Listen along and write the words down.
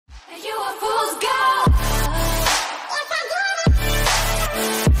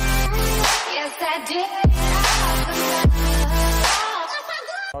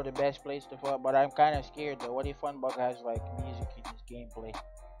Know the best place to fuck, but I'm kind of scared though. What if Funbug has like music in his gameplay?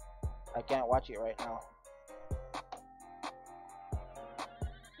 I can't watch it right now.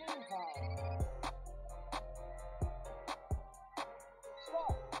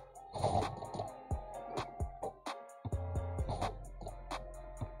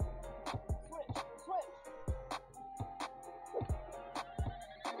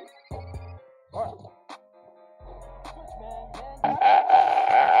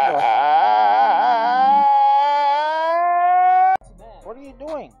 What are you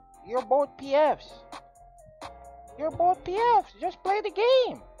doing? You're both PFs. You're both PFs. Just play the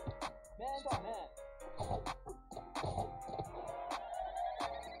game.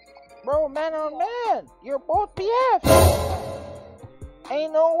 Bro, man on man. You're both PFs.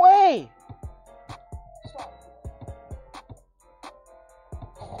 Ain't no way.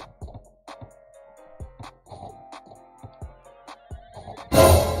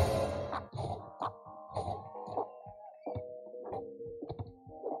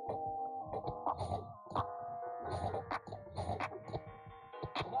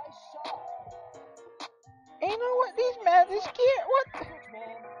 Ain't no what these man is scared. What?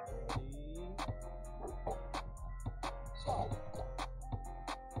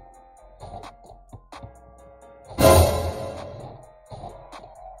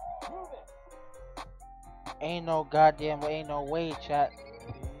 Ain't no goddamn, ain't no way, chat.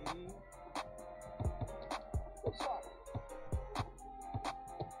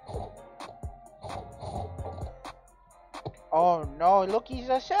 Oh no, look, he's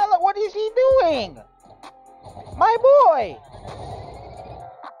a seller. What is he doing? My boy!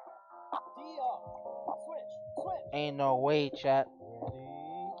 Ain't no way, chat.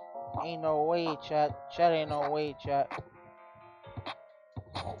 Ain't no way, chat. Chat ain't no way, chat.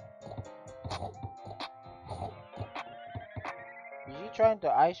 Is he trying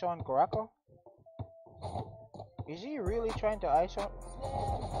to ice on Kurako? Is he really trying to ice on?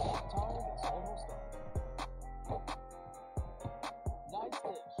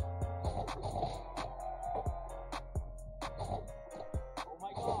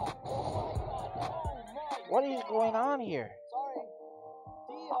 What is going on here?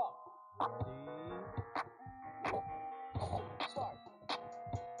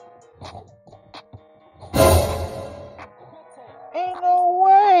 Ain't no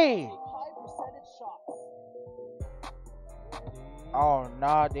way! Oh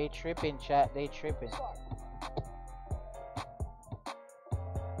nah, they tripping, chat. They tripping.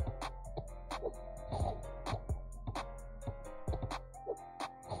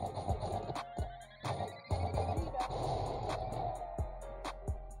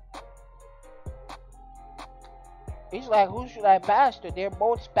 It's like, who should I pass to? They're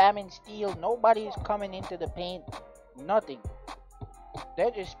both spamming steal. Nobody's coming into the paint. Nothing.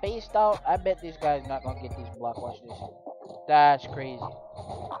 They're just spaced out. I bet this guy's not gonna get these blocks. Watch this. That's crazy.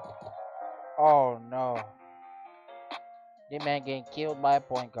 Oh no. This man getting killed by a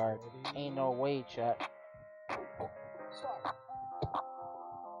point guard. Ain't no way, chat.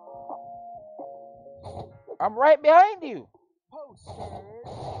 I'm right behind you.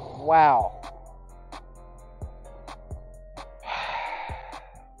 Wow.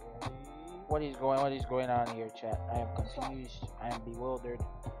 What is going on here, chat? I am confused. I am bewildered.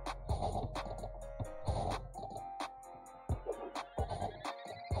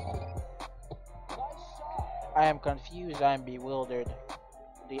 I am confused. I am bewildered.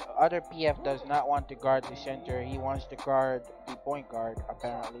 The other PF does not want to guard the center. He wants to guard the point guard,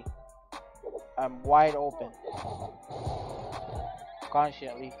 apparently. I'm wide open.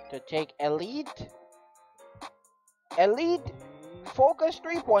 Constantly. To take elite focus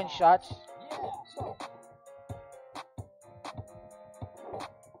 3-point shots.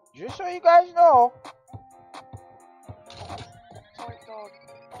 Just so you guys know.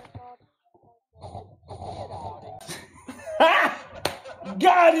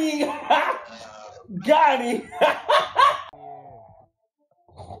 Got him! Got him!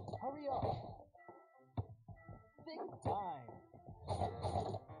 Hurry up! Think time.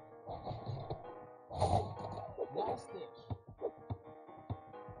 Nice dish.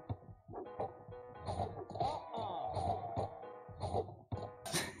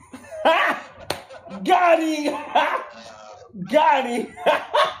 Got him! Got him!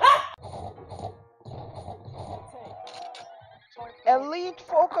 Elite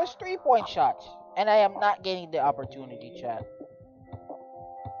focus 3-point shots. And I am not getting the opportunity, chat.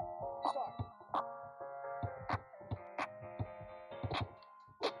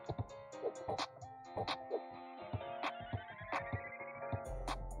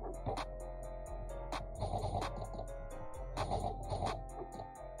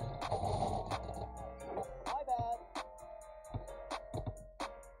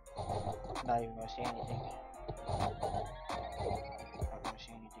 Not even gonna say anything. Not gonna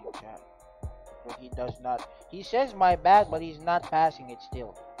say anything, chat. But he does not. He says my bad, but he's not passing it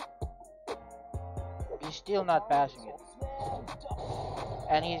still. He's still not passing it.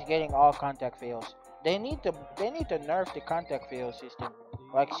 And he's getting all contact fails. They need to nerf the contact fail system.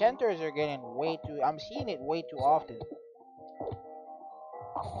 Like centers are getting way too. I'm seeing it way too often.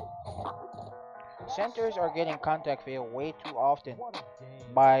 Centers are getting contact fail way too often.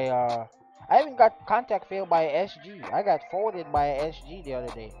 By I even got contact fail by SG. I got folded by SG the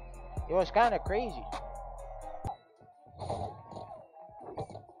other day. It was kind of crazy.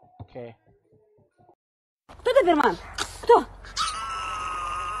 Okay. Кто Доберман? Кто?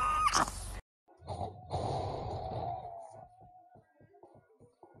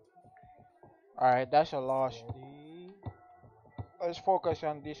 Alright, that's a loss. Let's focus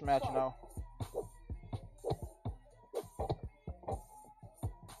on this match now.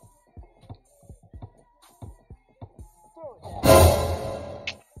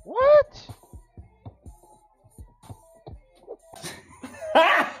 What?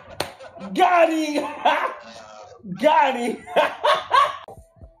 Got him! Got him!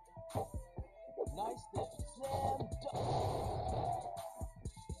 Nice dip. Slam dunk.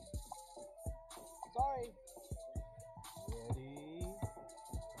 Sorry. Ready.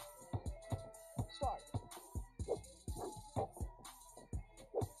 Start.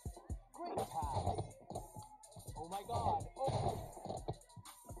 Great pass. Oh my god. Oh.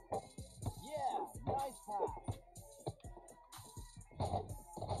 Yeah, nice pass.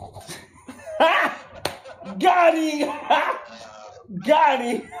 Got him! Got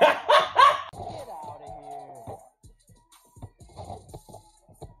him! Get out of here.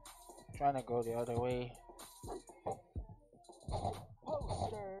 Trying to go the other way.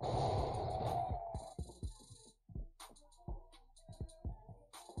 Poster.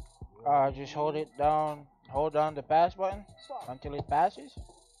 Just hold it down. Hold down the pass button Start. until it passes.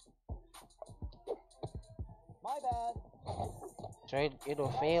 My bad. So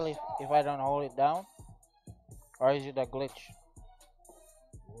it'll fail if I don't hold it down. Or is it a glitch?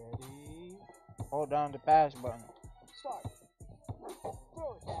 Ready. Hold down the pass button. Start.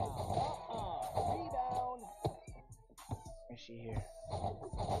 Throw it down. Rebound. Let me see here.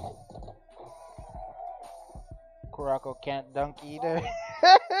 Kurako can't dunk either.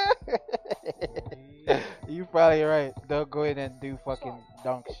 You probably right. They'll go in and do fucking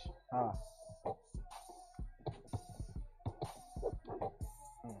dunks. Huh.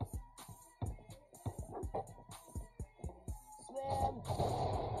 Slam.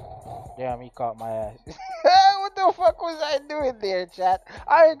 Damn, he caught my ass. What the fuck was I doing there, chat?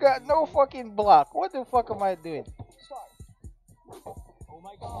 I ain't got no fucking block. What the fuck am I doing? Start. Oh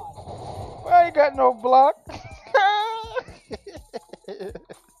my god. I ain't got no block.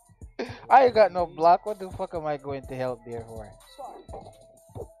 I ain't got no block. What the fuck am I going to help there for? Start.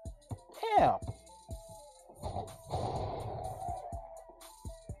 Damn.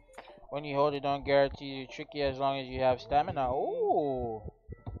 When you hold it on guarantees you tricky as long as you have stamina. Ooh.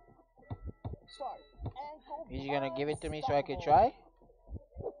 Start. Ankle. Is he gonna give it to me so I can try?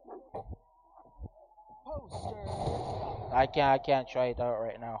 Poster. I can't try it out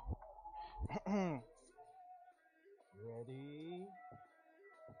right now. Ready.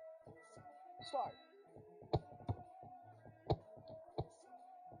 Start.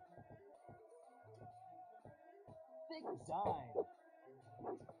 Big dime.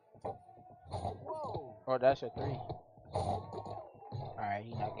 Whoa. Oh, that's a 3. Alright,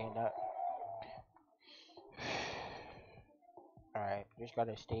 he's not getting that. Alright, just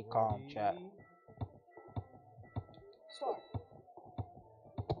gotta stay calm, chat. Ready. Start.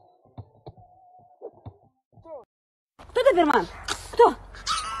 Throw Кто Доберман? Кто?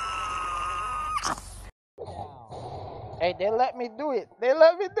 it down. Hey, they let me do it. They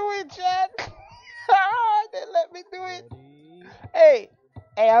let me do it, chat. They let me do it. Ready.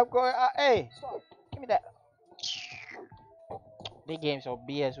 Hey, I'm going. Hey, Start. give me that. This game's so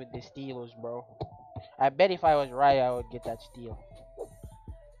BS with the steals, bro. I bet if I was right, I would get that steal.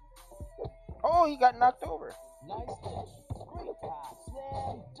 Oh, he got knocked over. Nice dish. Great pass.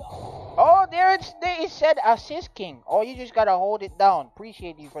 Slam dunk. Oh, it said assist king. Oh, you just gotta hold it down.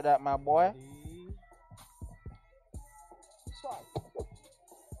 Appreciate you for that, my boy. Ready. Start.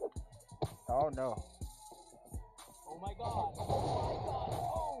 Oh no. Oh my god. Oh my god.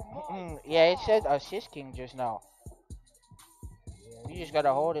 Oh my. Yeah, it said assist king just now. You just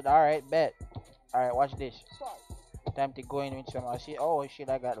gotta hold it. Alright, bet. Alright, watch this. Start. Time to go in with some assist. Oh shit,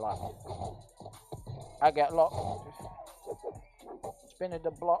 I got locked. I got locked. Spin at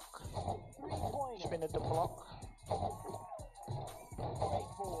the block. 3-pointer. Spin at the block. Great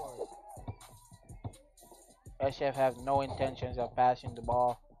board. SF have no intentions of passing the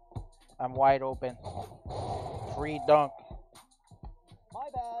ball. I'm wide open. Free dunk. My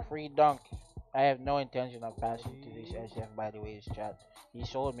bad. Free dunk. I have no intention of passing to this SF, by the way, this chat. He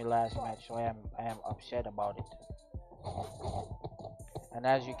sold me last match, so I am upset about it. And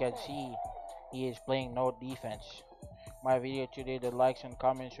as you can see, he is playing no defense. My video today, the likes and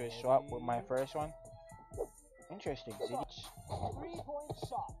comments were swapped with my first one. Interesting. 3-point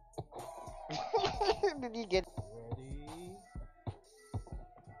shot. Did he get? Ready.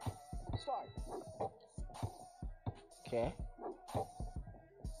 Start. Okay.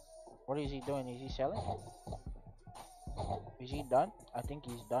 What is he doing? Is he selling? Is he done? I think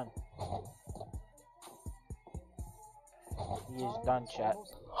he's done. He is done, chat.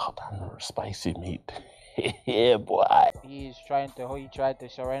 Hot and spicy meat. Yeah, boy. He tried to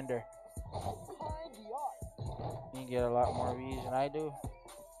surrender. Behind the arc. He get a lot more views than I do.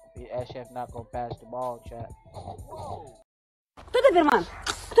 The SF not gonna pass the ball, chat. Whoa. Кто Доберман?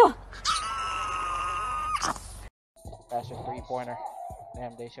 Кто? That's a 3-pointer.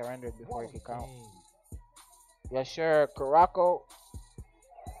 Damn, they surrendered before it could count. Yes, sir, Caraco.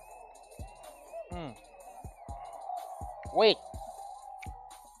 Wait.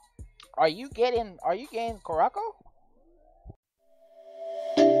 Are you getting Caraco?